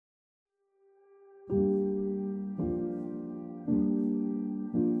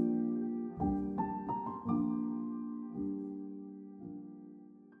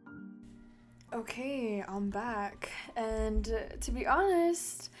Okay, I'm back. And to be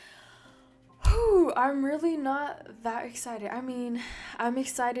honest, I'm really not that excited. I mean, I'm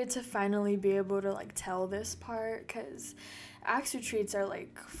excited to finally be able to tell this part because Axe Retreats are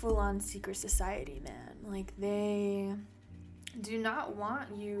full on secret society, man. They do not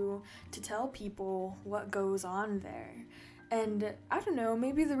want you to tell people what goes on there. And I don't know,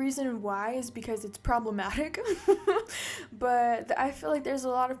 maybe the reason why is because it's problematic. But I feel like there's a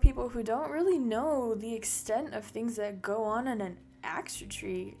lot of people who don't really know the extent of things that go on in an Axe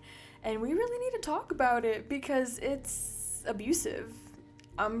Retreat. And we really need to talk about it because it's abusive.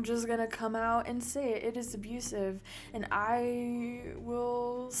 I'm just gonna come out and say it. It is abusive, and I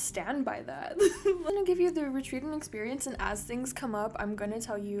will stand by that. I'm gonna give you the retreating experience, and as things come up, I'm gonna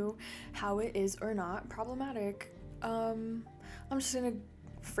tell you how it is or not problematic. I'm just gonna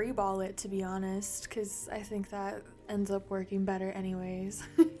freeball it, to be honest, because I think that ends up working better anyways.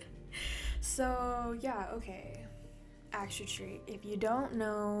 So, yeah, okay. Axe Retreat. If you don't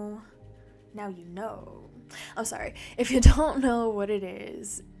know, now you know. I'm sorry. If you don't know what it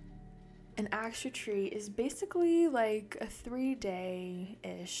is, an Axe Retreat is basically a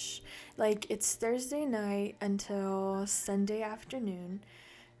 3-day-ish. It's Thursday night until Sunday afternoon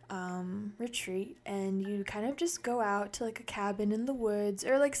retreat, and you kind of just go out to a cabin in the woods,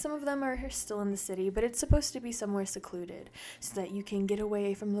 or some of them are still in the city, but it's supposed to be somewhere secluded so that you can get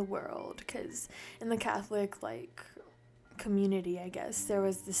away from the world, because in the Catholic community, I guess, there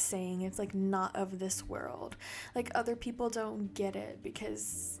was this saying, it's not of this world. Other people don't get it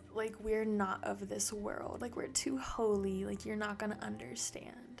because we're not of this world, we're too holy, you're not gonna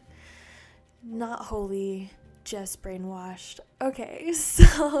understand. Not holy, just brainwashed. Okay,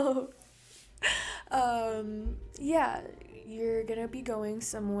 so yeah, you're gonna be going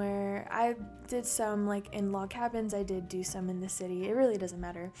somewhere. I did some in log cabins, I did do some in the city, it really doesn't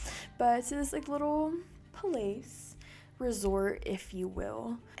matter, but it's this little place, resort, if you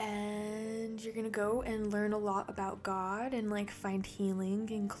will, and you're gonna go and learn a lot about God and find healing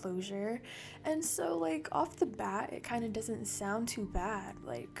and closure. And so off the bat, it kind of doesn't sound too bad.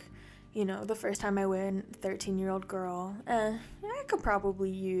 The first time I went, 13-year-old girl, I could probably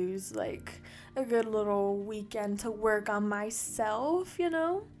use a good little weekend to work on myself,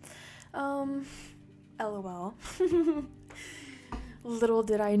 LOL. Little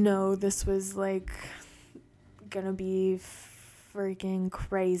did I know this was gonna be freaking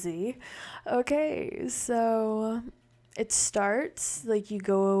crazy. Okay, so it starts you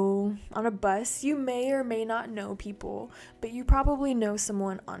go on a bus. You may or may not know people, but you probably know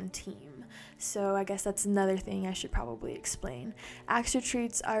someone on team. So I guess that's another thing I should probably explain. Axe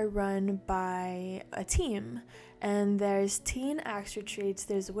Retreats are run by a team, and there's teen Axe Retreats,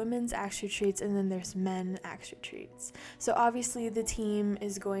 there's women's Axe Retreats, and then there's men Axe Retreats. So obviously the team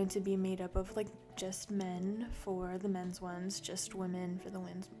is going to be made up of just men for the men's ones, just women for the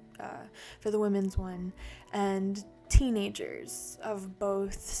women's one, and teenagers of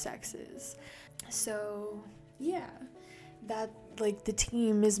both sexes. So yeah, that the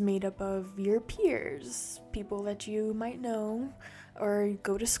team is made up of your peers, people that you might know or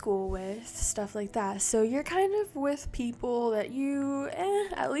go to school with, stuff like that. So you're kind of with people that you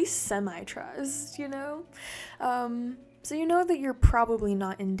at least semi-trust, so you know that you're probably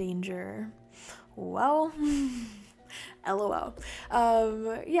not in danger. Well, LOL.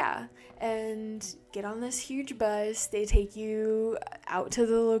 Yeah, and get on this huge bus. They take you out to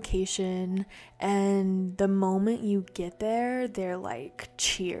the location, and the moment you get there, they're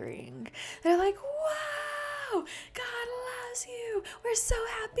cheering. They're wow, God loves you. We're so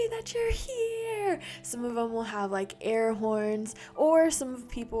happy that you're here. Some of them will have air horns, or some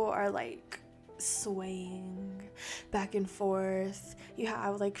people are swaying back and forth. You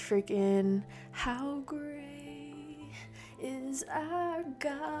have freaking how great is our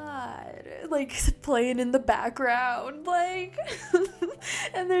God playing in the background,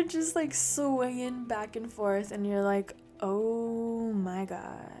 and they're just swaying back and forth, and you're oh my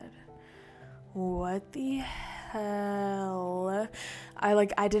God, what the hell?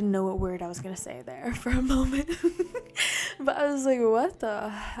 I didn't know what word I was gonna say there for a moment. But I was what the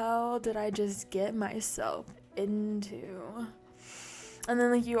hell did I just get myself into? And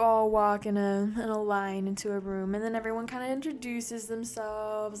then you all walk in a line into a room, and then everyone kind of introduces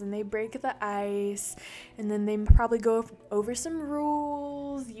themselves, and they break the ice, and then they probably go over some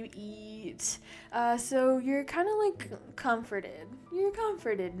rules. You eat, so you're kind of comforted. You're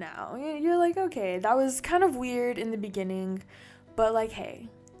comforted now. You're okay, that was kind of weird in the beginning, but hey,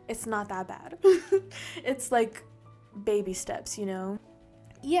 it's not that bad. It's baby steps,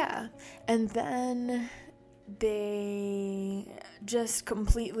 Yeah, and then they just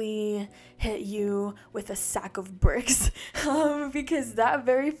completely hit you with a sack of bricks. Because that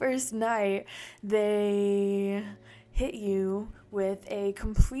very first night, they hit you with a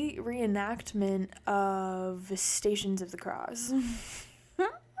complete reenactment of Stations of the Cross.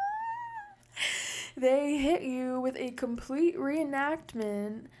 They hit you with a complete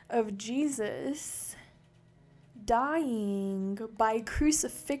reenactment of Jesus dying by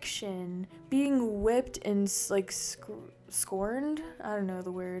crucifixion, being whipped and scorned. I don't know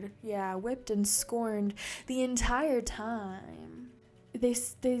the word. Yeah, whipped and scorned the entire time. They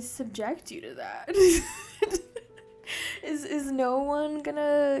subject you to that. Is no one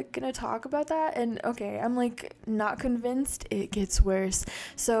gonna talk about that? And okay, I'm like not convinced. It gets worse.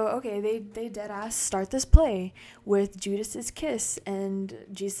 So okay, they dead ass start this play with Judas's kiss and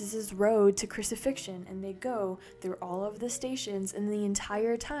Jesus's road to crucifixion, and they go through all of the stations, and the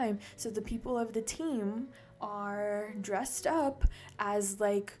entire time, so the people of the team are dressed up as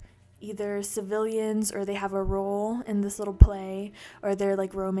like either civilians, or they have a role in this little play, or they're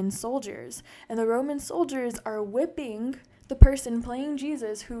like Roman soldiers. And the Roman soldiers are whipping the person playing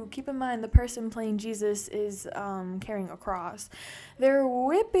Jesus, who, keep in mind, the person playing Jesus is carrying a cross. They're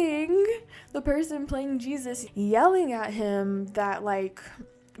whipping the person playing Jesus, yelling at him that, like,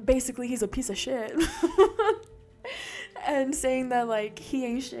 basically he's a piece of shit. And saying that, like, he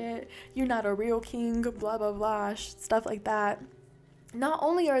ain't shit, you're not a real king, blah, blah, blah, stuff like that. Not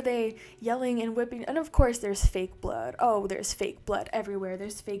only are they yelling and whipping, and of course there's fake blood. Oh, there's fake blood everywhere.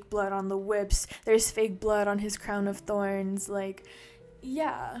 There's fake blood on the whips. There's fake blood on his crown of thorns. Like,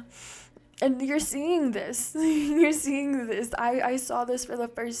 yeah. And you're seeing this. You're seeing this. I saw this for the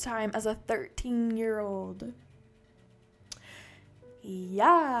first time as a 13-year-old.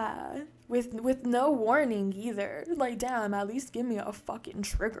 Yeah. With no warning either. Like, damn, at least give me a fucking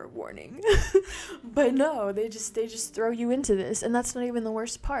trigger warning. But no, they just throw you into this, and that's not even the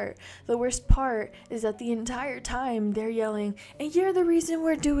worst part. The worst part is that the entire time they're yelling, and you're the reason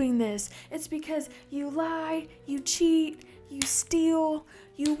we're doing this. It's because you lie, you cheat, you steal,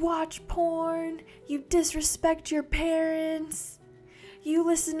 you watch porn, you disrespect your parents, you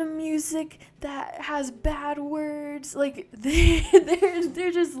listen to music that has bad words. Like,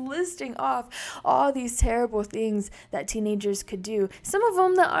 they're just listing off all these terrible things that teenagers could do. Some of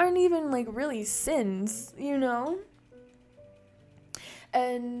them that aren't even, like, really sins, you know?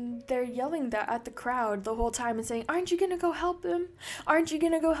 And they're yelling that at the crowd the whole time and saying, aren't you gonna go help him? Aren't you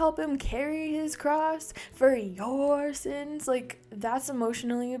gonna go help him carry his cross for your sins? Like, that's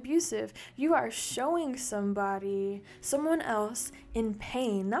emotionally abusive. You are showing someone else in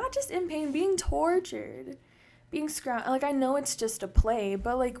pain, not just in pain, being tortured, being scrounged. Like, I know it's just a play,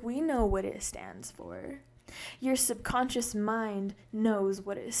 but, like, we know what it stands for. Your subconscious mind knows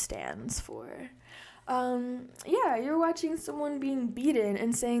what it stands for. Yeah, you're watching someone being beaten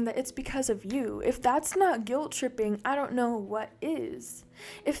and saying that it's because of you. If that's not guilt tripping, I don't know what is.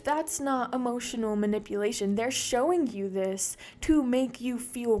 If that's not emotional manipulation, they're showing you this to make you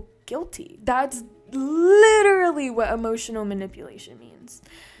feel guilty. That's literally what emotional manipulation means.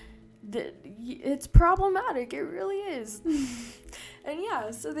 It's problematic. It really is. And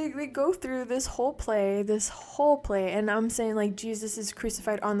yeah, so they go through this whole play, and I'm saying, like, Jesus is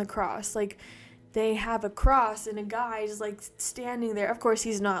crucified on the cross. Like, they have a cross and a guy just, like, standing there. Of course,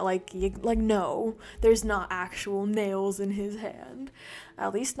 he's not, like, no, there's not actual nails in his hand.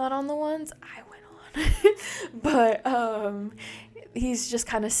 At least not on the ones I went on. But, he's just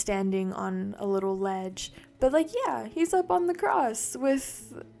kind of standing on a little ledge. But, like, yeah, he's up on the cross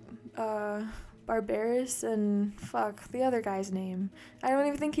with, Barbarous and, the other guy's name. I don't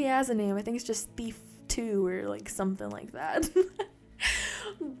even think he has a name. I think it's just Thief 2 or, like, something like that.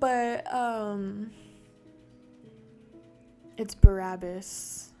 But, it's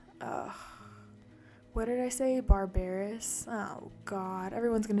Barabbas. What did I say? Barbarous? Oh, God.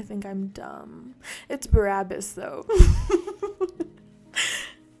 Everyone's gonna think I'm dumb. It's Barabbas, though.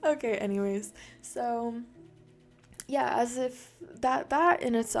 Okay, anyways. So, yeah, as if that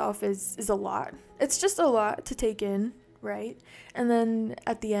in itself is a lot. It's just a lot to take in, right? And then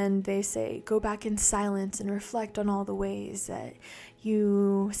at the end, they say, go back in silence and reflect on all the ways that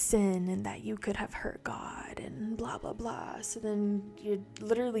you sin and that you could have hurt God and blah, blah, blah. So then you're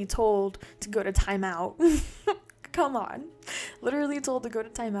literally told to go to timeout. Come on. Literally told to go to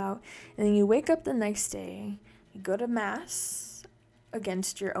timeout. And then you wake up the next day, you go to mass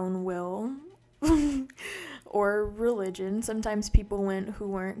against your own will or religion. Sometimes people went who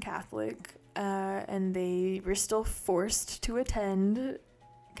weren't Catholic, and they were still forced to attend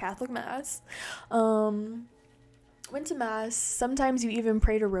Catholic mass. Went to mass. Sometimes you even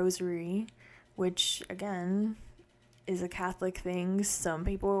prayed a rosary. which again is a Catholic thing. Some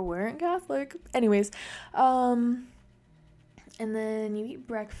people weren't Catholic. Anyways, and then you eat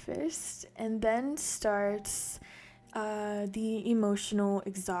breakfast, and then starts the emotional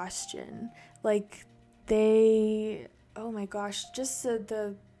exhaustion. Like, oh my gosh, just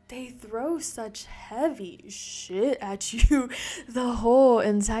they throw such heavy shit at you the whole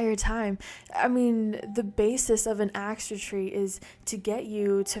entire time. I mean, the basis of an Acts retreat is to get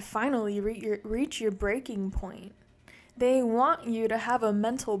you to finally reach your breaking point. They want you to have a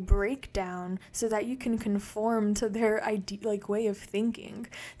mental breakdown so that you can conform to their way of thinking.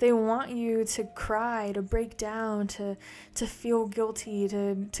 They want you to cry, to break down, to feel guilty,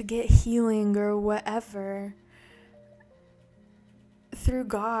 to get healing or whatever through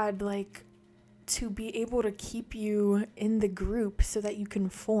God, like, to be able to keep you in the group so that you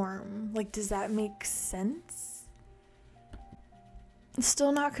conform. Like, does that make sense?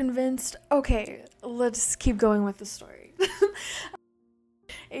 Still not convinced? Okay, let's keep going with the story.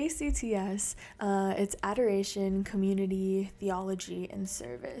 ACTS, it's adoration, community, theology, and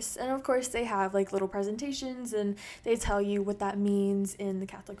service. And of course they have like little presentations and they tell you what that means in the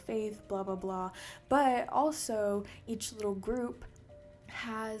Catholic faith, blah, blah, blah. But also each little group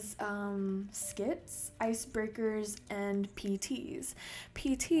has skits, icebreakers, and PTs.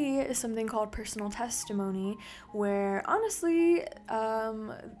 PT is something called personal testimony, where honestly,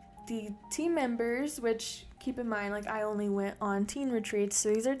 the team members, which keep in mind, like, I only went on teen retreats, so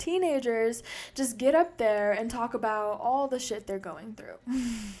these are teenagers, just get up there and talk about all the shit they're going through.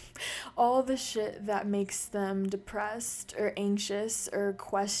 All the shit that makes them depressed or anxious or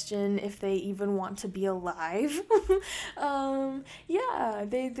question if they even want to be alive. Yeah,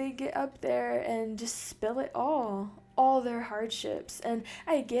 they get up there and just spill it all their hardships. And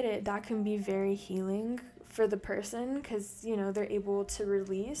I get it, that can be very healing for the person because, you know, they're able to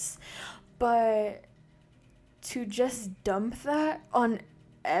release. But to just dump that on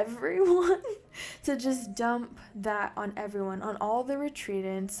everyone, on all the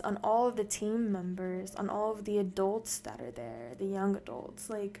retreatants, on all of the team members, on all of the adults that are there, the young adults,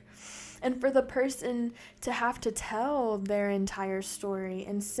 like, and for the person to have to tell their entire story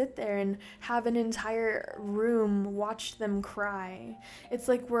and sit there and have an entire room watch them cry. It's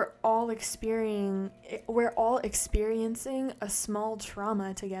like we're all experiencing a small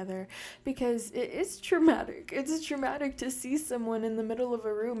trauma together, because it is traumatic. It's traumatic to see someone in the middle of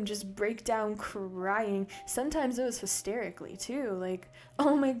a room just break down crying. Sometimes it was hysterically too, like,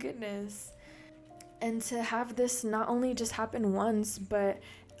 oh my goodness. And to have this not only just happen once, but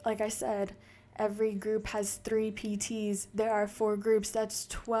like I said, every group has 3 PTs. There are 4 groups. That's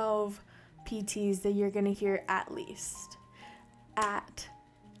 12 PTs that you're going to hear at least. At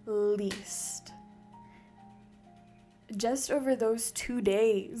least. Just over those 2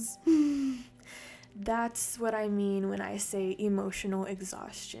 days. That's what I mean when I say emotional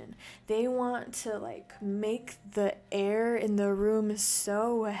exhaustion. They want to, like, make the air in the room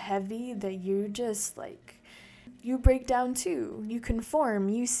so heavy that you just, like, you break down too. You conform.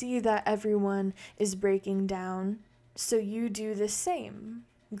 You see that everyone is breaking down, so you do the same.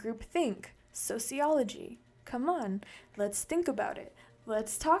 Groupthink, sociology. Come on, let's think about it.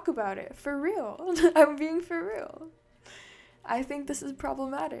 Let's talk about it. For real. I'm being for real. I think this is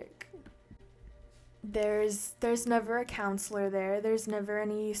problematic. There's never a counselor there. There's never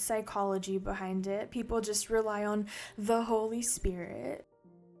any psychology behind it. People just rely on the Holy Spirit.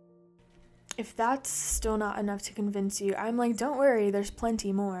 If that's still not enough to convince you, I'm like, don't worry, there's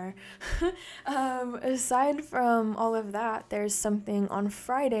plenty more. Aside from all of that, there's something on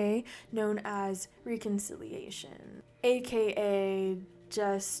Friday known as reconciliation, aka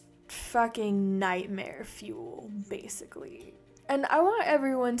just fucking nightmare fuel, basically. And I want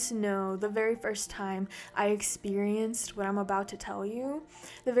everyone to know the very first time I experienced what I'm about to tell you,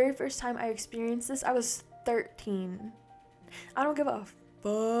 the very first time I experienced this, I was 13. I don't give a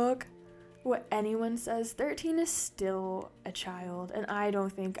fuck what anyone says. 13 is still a child, and I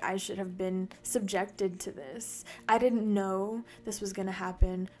don't think I should have been subjected to this. I didn't know this was gonna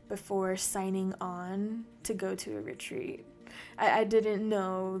happen before signing on to go to a retreat. I didn't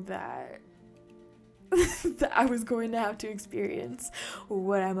know that that I was going to have to experience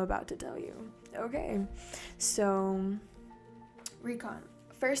what I'm about to tell you. Okay, so recon.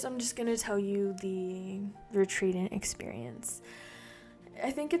 First, I'm just gonna tell you the retreatant experience. I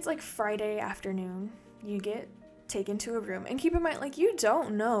think it's like Friday afternoon. You get taken to a room, and keep in mind, like, you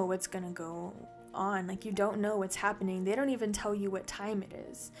don't know what's gonna go on. Like, you don't know what's happening. They don't even tell you what time it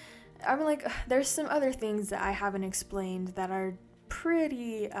is. I'm like, there's some other things that I haven't explained that are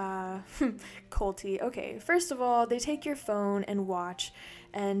pretty culty. Okay, first of all, they take your phone and watch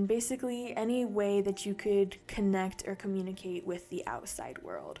and basically any way that you could connect or communicate with the outside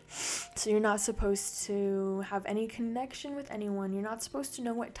world. So you're not supposed to have any connection with anyone. You're not supposed to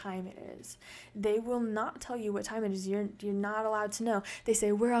know what time it is. They will not tell you what time it is. You're not allowed to know. They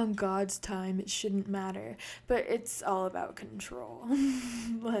say, we're on God's time, it shouldn't matter. But it's all about control.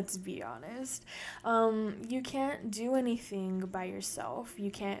 Let's be honest. You can't do anything by yourself.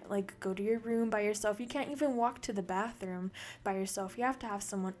 You can't go to your room by yourself. You can't even walk to the bathroom by yourself. You have to have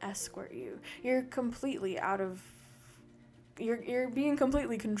someone escort you. You're completely you're being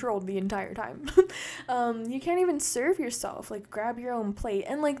completely controlled the entire time. You can't even serve yourself, grab your own plate.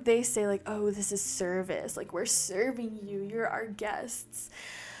 And they say oh, this is service. We're serving you. You're our guests.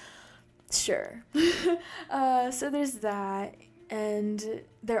 Sure. So there's that. And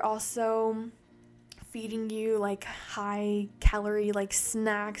they're also feeding you high calorie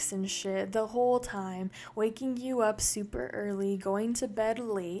snacks and shit the whole time, waking you up super early, going to bed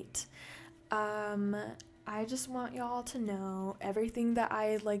late. I just want y'all to know everything that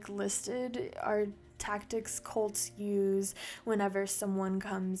I listed are tactics cults use whenever someone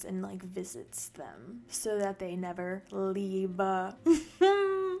comes and visits them, so that they never leave.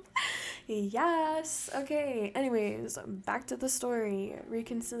 Yes. Okay, anyways, back to the story.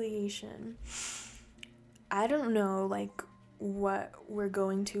 Reconciliation. I don't know what we're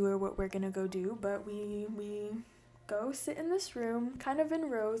going to or what we're gonna go do, but we go sit in this room kind of in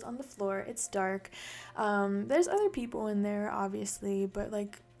rows on the floor. It's dark. There's other people in there obviously, but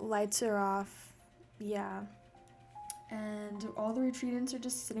lights are off. Yeah. And all the retreatants are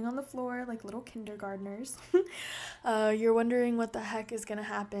just sitting on the floor like little kindergartners. You're wondering what the heck is gonna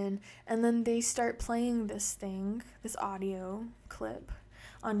happen, and then they start playing this audio clip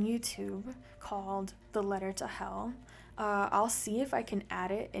on YouTube called The Letter to Hell. I'll see if I can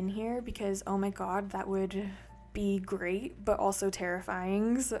add it in here because, oh my god, that would be great, but also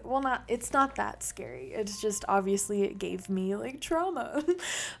terrifying. It's not that scary. It's just obviously it gave me trauma.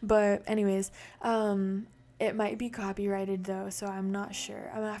 But anyways, it might be copyrighted though, so I'm not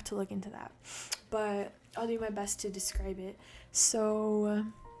sure. I'm gonna have to look into that. But I'll do my best to describe it. So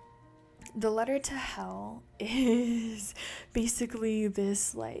The Letter to Hell is basically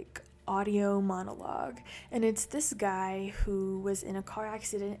this audio monologue, and it's this guy who was in a car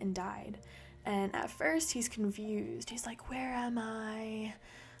accident and died. And at first he's confused. He's like, where am I?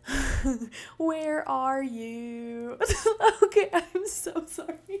 Where are you? Okay, I'm so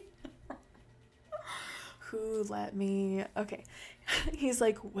sorry. Who let me? Okay. He's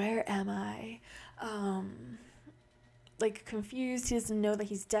like, where am I? Confused. He doesn't know that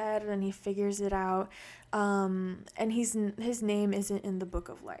he's dead, and he figures it out. And his name isn't in the book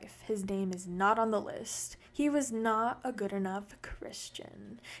of life. His name is not on the list. He was not a good enough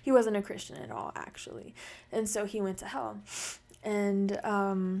Christian. He wasn't a Christian at all, actually. And so he went to hell. And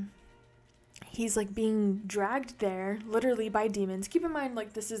he's being dragged there literally by demons. Keep in mind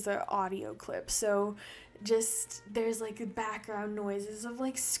this is an audio clip, so just there's background noises of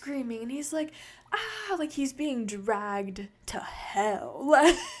screaming, and he's he's being dragged to hell.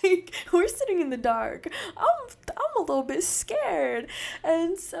 We're sitting in the dark. I'm a little bit scared.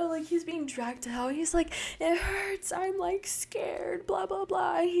 And so he's being dragged to hell. He's it hurts. I'm scared, blah blah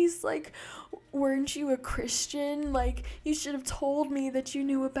blah. And he's weren't you a Christian? You should have told me that you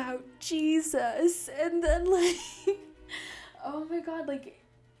knew about Jesus. And then oh my god,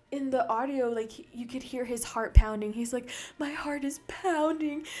 in the audio, you could hear his heart pounding. He's my heart is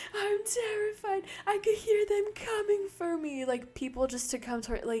pounding. I'm terrified. I could hear them coming for me. People just to come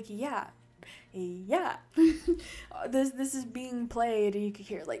toward, yeah. This is being played, and you could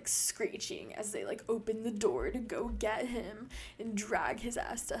hear screeching as they open the door to go get him and drag his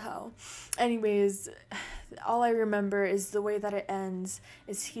ass to hell. Anyways, all I remember is the way that it ends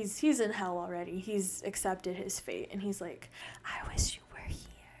is he's in hell already. He's accepted his fate, and he's I wish you were here.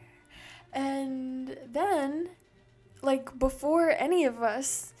 And then before any of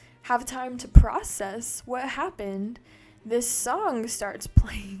us have time to process what happened, this song starts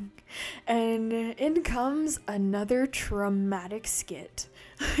playing, and in comes another traumatic skit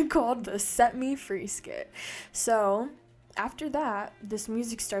called the Set Me Free skit. So after that, this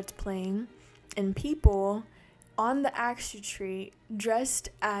music starts playing, and people on the axe retreat dressed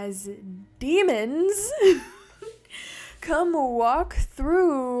as demons come walk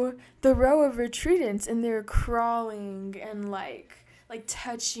through the row of retreatants, and they're crawling and like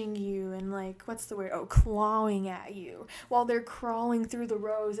touching you and like, what's the word, clawing at you while they're crawling through the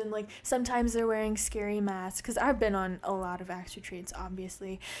rows. And like sometimes they're wearing scary masks, because I've been on a lot of axe retreats,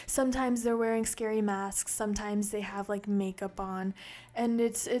 obviously. Sometimes they're wearing scary masks, sometimes they have like makeup on, and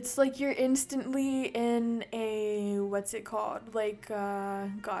it's like you're instantly in a, what's it called, like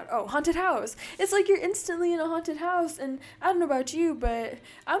haunted house. It's like you're instantly in a haunted house. And I don't know about you, but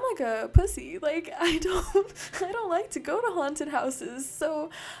I'm like a pussy. Like I don't like to go to haunted houses. So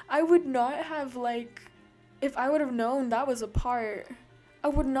I would not have, like, if I would have known that was a part, I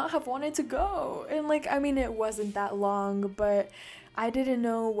would not have wanted to go. And like, I mean, it wasn't that long, but I didn't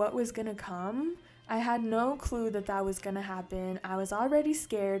know what was gonna come. I had no clue that was gonna happen. I was already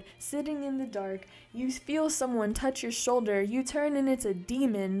scared, sitting in the dark. You feel someone touch your shoulder, you turn and it's a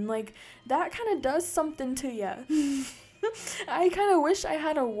demon. Like, that kind of does something to you. I kind of wish I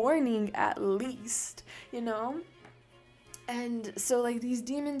had a warning at least, you know? And so, like, these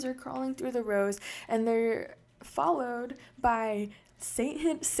demons are crawling through the rows, and they're followed by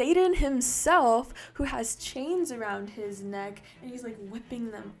Satan himself, who has chains around his neck, and he's like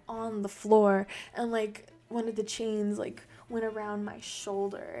whipping them on the floor. And like one of the chains like went around my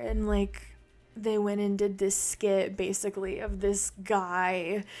shoulder, and like they went and did this skit basically of this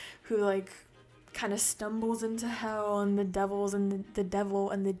guy who like kind of stumbles into hell, and the devils and the devil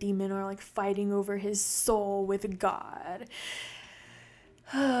and the demon are like fighting over his soul with God.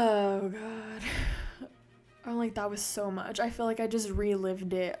 Oh God. I'm like, that was so much. I feel like I just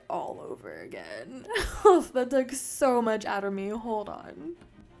relived it all over again. That took so much out of me. Hold on.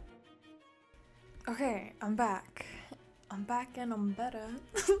 Okay, I'm back. I'm back and I'm better.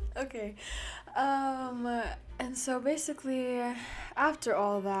 Okay. And so basically, after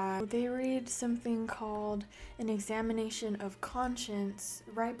all that, they read something called an examination of conscience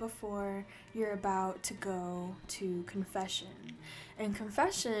right before you're about to go to confession. And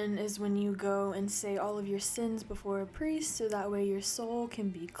confession is when you go and say all of your sins before a priest, so that way your soul can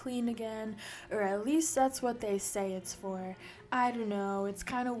be clean again, or at least that's what they say it's for. I don't know, it's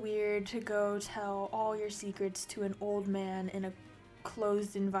kind of weird to go tell all your secrets to an old man in a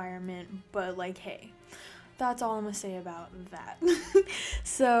closed environment, but like, hey, that's all I'm gonna say about that.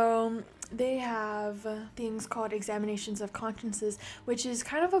 So they have things called examinations of consciences, which is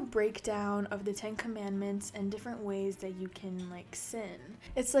kind of a breakdown of the 10 commandments and different ways that you can like sin.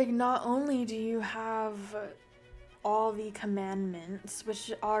 It's like, not only do you have all the commandments,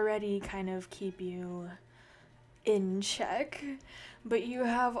 which already kind of keep you in check, but you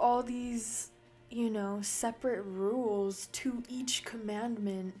have all these, separate rules to each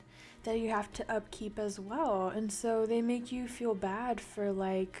commandment that you have to upkeep as well. And so they make you feel bad for,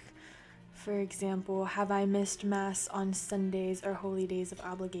 like, for example, have I missed mass on Sundays or holy days of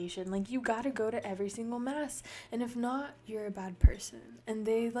obligation? Like, you gotta go to every single mass, and if not, you're a bad person. And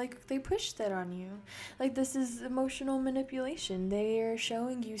they push that on you. Like, this is emotional manipulation. They are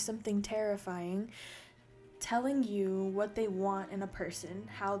showing you something terrifying, telling you what they want in a person,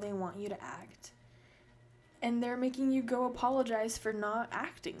 how they want you to act. And they're making you go apologize for not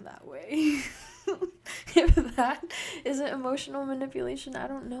acting that way. If that isn't emotional manipulation, I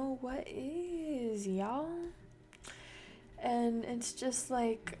don't know what is, y'all. And it's just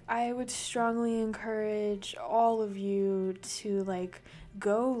like, I would strongly encourage all of you to like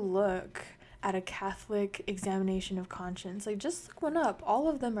go look at a Catholic examination of conscience. Like, just look one up. All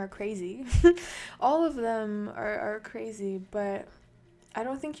of them are crazy. All of them are crazy, but I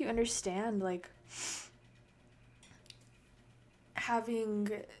don't think you understand, like, having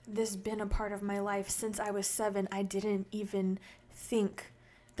this been a part of my life since I was 7, I didn't even think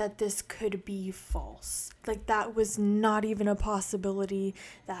that this could be false. Like, that was not even a possibility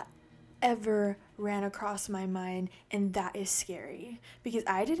that ever ran across my mind, and that is scary because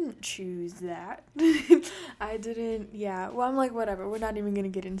I didn't choose that. I'm like, whatever, we're not even gonna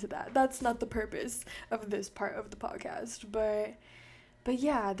get into that. That's not the purpose of this part of the podcast, but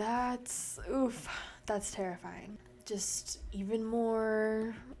yeah, that's terrifying. Just even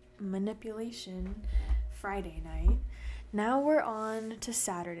more manipulation. Friday night. Now we're on to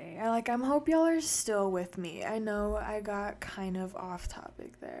Saturday. I'm hope y'all are still with me. I know I got kind of off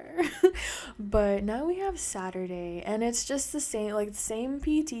topic there. But now we have Saturday, and it's just the same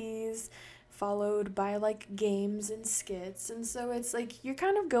PTs followed by like games and skits. And so it's like you're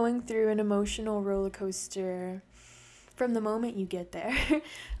kind of going through an emotional roller coaster from the moment you get there.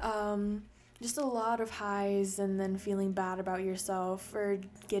 Just a lot of highs and then feeling bad about yourself or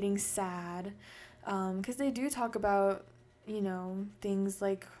getting sad. Because they do talk about things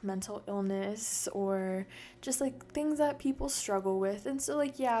like mental illness or just like things that people struggle with. And so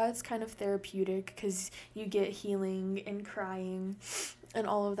like, yeah, it's kind of therapeutic because you get healing and crying and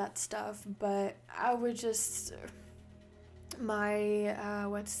all of that stuff. But I would just, my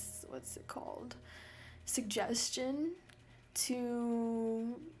what's it called, suggestion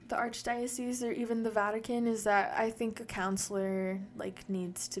to the archdiocese or even the Vatican is that I think a counselor like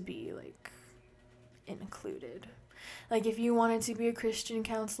needs to be like included. Like, if you wanted to be a Christian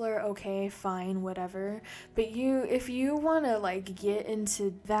counselor, okay, fine, whatever. But if you want to, like, get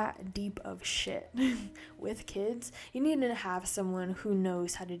into that deep of shit with kids, you need to have someone who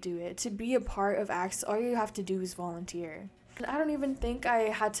knows how to do it. To be a part of Acts, all you have to do is volunteer. And I don't even think I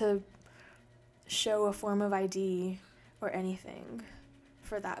had to show a form of ID or anything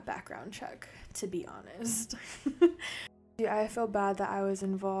for that background check, to be honest. I feel bad that I was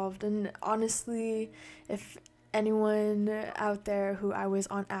involved, and honestly, if anyone out there who I was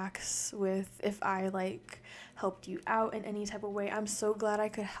on Acts with, if I like helped you out in any type of way, I'm so glad I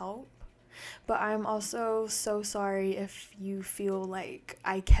could help. But I'm also so sorry if you feel like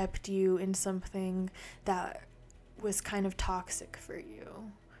I kept you in something that was kind of toxic for you,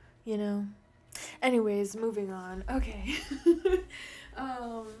 Anyways, moving on. Okay.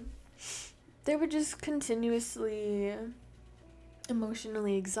 They would just continuously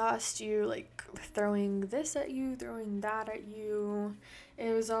emotionally exhaust you, like throwing this at you, throwing that at you.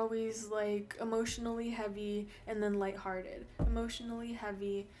 It was always like emotionally heavy and then lighthearted. Emotionally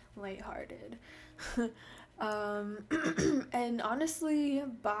heavy, lighthearted. And honestly,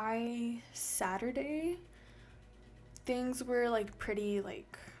 by Saturday, things were like pretty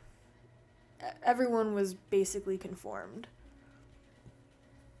like everyone was basically conformed.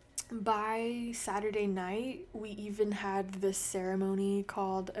 By Saturday night, we even had this ceremony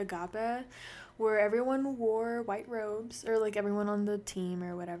called Agape, where everyone wore white robes, or like everyone on the team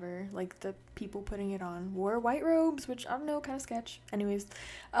or whatever, like the people putting it on wore white robes, which I don't know, kind of sketch. Anyways,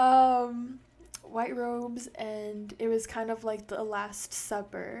 white robes, and it was kind of like the Last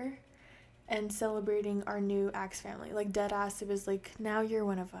Supper and celebrating our new Axe family. Like, dead ass, it was like, now you're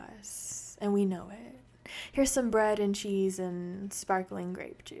one of us, and we know it. Here's some bread and cheese and sparkling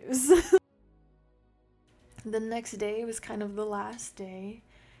grape juice. The next day was kind of the last day,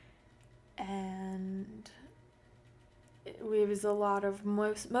 and it was a lot of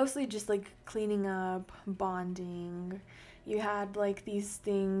mostly just like cleaning up, bonding. You had like these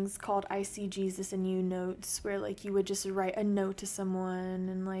things called I See Jesus in You notes, where like you would just write a note to someone,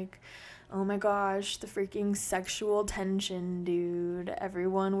 and like, oh my gosh, the freaking sexual tension, dude.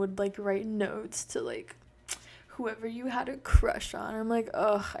 Everyone would like write notes to like whoever you had a crush on. I'm like,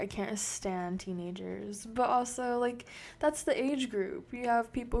 ugh, I can't stand teenagers. But also, like, that's the age group. You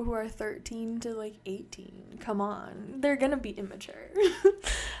have people who are 13 to like 18. Come on, they're gonna be immature.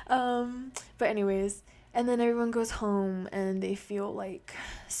 But anyways, and then everyone goes home and they feel like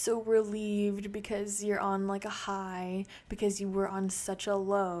so relieved because you're on like a high, because you were on such a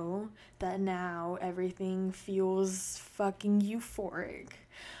low that now everything feels fucking euphoric.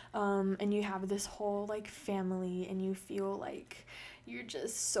 And you have this whole like family, and you feel like you're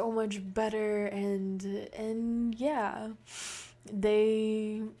just so much better, and yeah,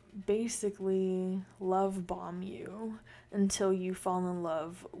 they basically love bomb you until you fall in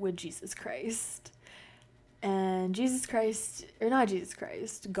love with Jesus Christ. And Jesus Christ, or not Jesus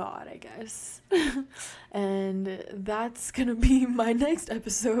Christ, God, I guess. And that's gonna be my next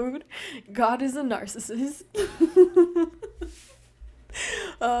episode. God is a narcissist.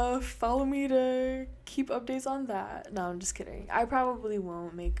 Follow me to keep updates on that. No, I'm just kidding. I probably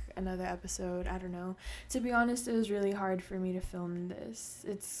won't make another episode. I don't know. To be honest, it was really hard for me to film this.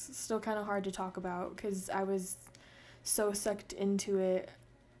 It's still kind of hard to talk about because I was so sucked into it.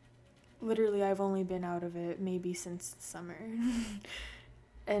 Literally, I've only been out of it maybe since summer.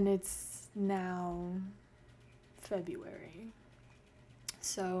 And it's now February.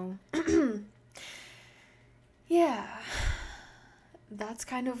 So, yeah. That's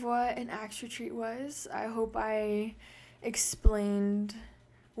kind of what an Axe retreat was. I hope I explained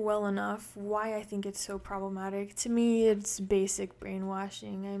well enough why I think it's so problematic. To me, it's basic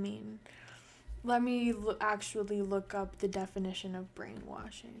brainwashing. I mean, let me actually look up the definition of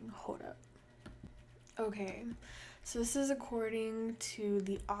brainwashing. Hold up. Okay, so this is according to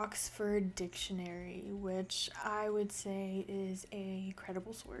the Oxford Dictionary, which I would say is a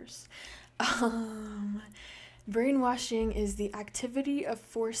credible source. Brainwashing is the activity of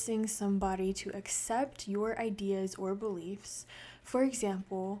forcing somebody to accept your ideas or beliefs, for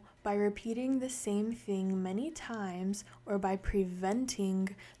example, by repeating the same thing many times or by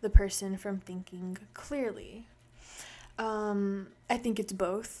preventing the person from thinking clearly. I think it's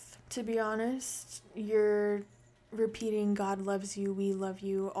both, to be honest. You're repeating God loves you, we love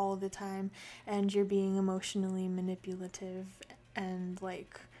you all the time, and you're being emotionally manipulative and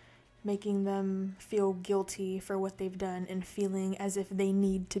like making them feel guilty for what they've done and feeling as if they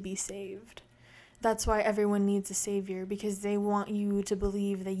need to be saved. That's why everyone needs a savior, because they want you to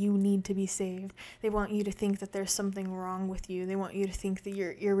believe that you need to be saved. They want you to think that there's something wrong with you. They want you to think that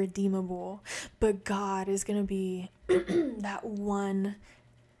you're irredeemable. But God is going to be that one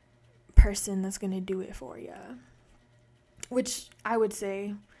person that's going to do it for you, which I would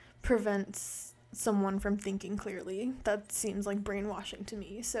say prevents someone from thinking clearly. That seems like brainwashing to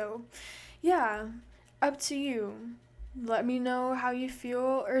me. So, yeah, up to you. Let me know how you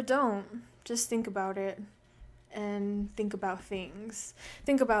feel or don't. Just think about it and think about things.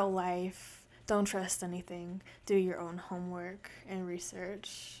 Think about life. Don't trust anything. Do your own homework and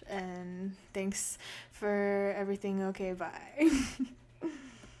research. And thanks for everything. Okay, bye.